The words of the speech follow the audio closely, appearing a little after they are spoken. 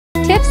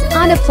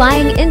on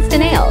applying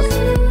InstaNails.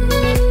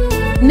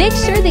 Make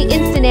sure the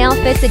InstaNail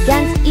fits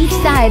against each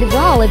side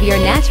wall of your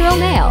natural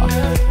nail.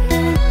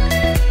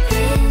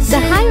 The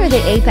higher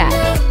the apex,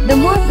 the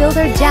more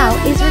builder gel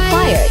is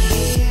required.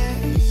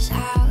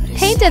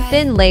 Paint a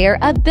thin layer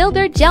of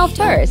builder gel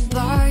first,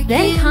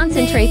 then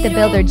concentrate the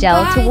builder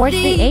gel towards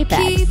the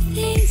apex.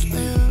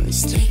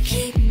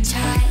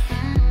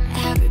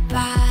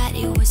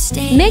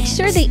 Make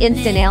sure the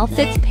InstaNail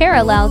fits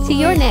parallel to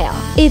your nail.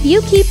 If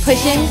you keep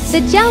pushing,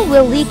 the gel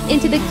will leak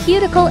into the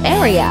cuticle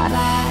area.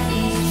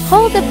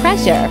 Hold the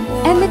pressure,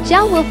 and the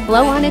gel will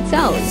flow on its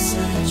own.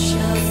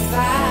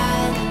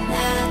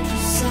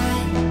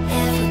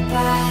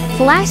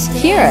 Flash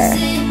Cure.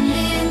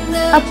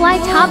 Apply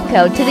top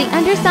coat to the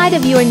underside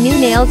of your new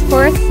nails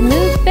for a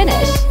smooth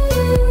finish.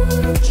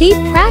 Keep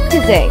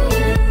practicing.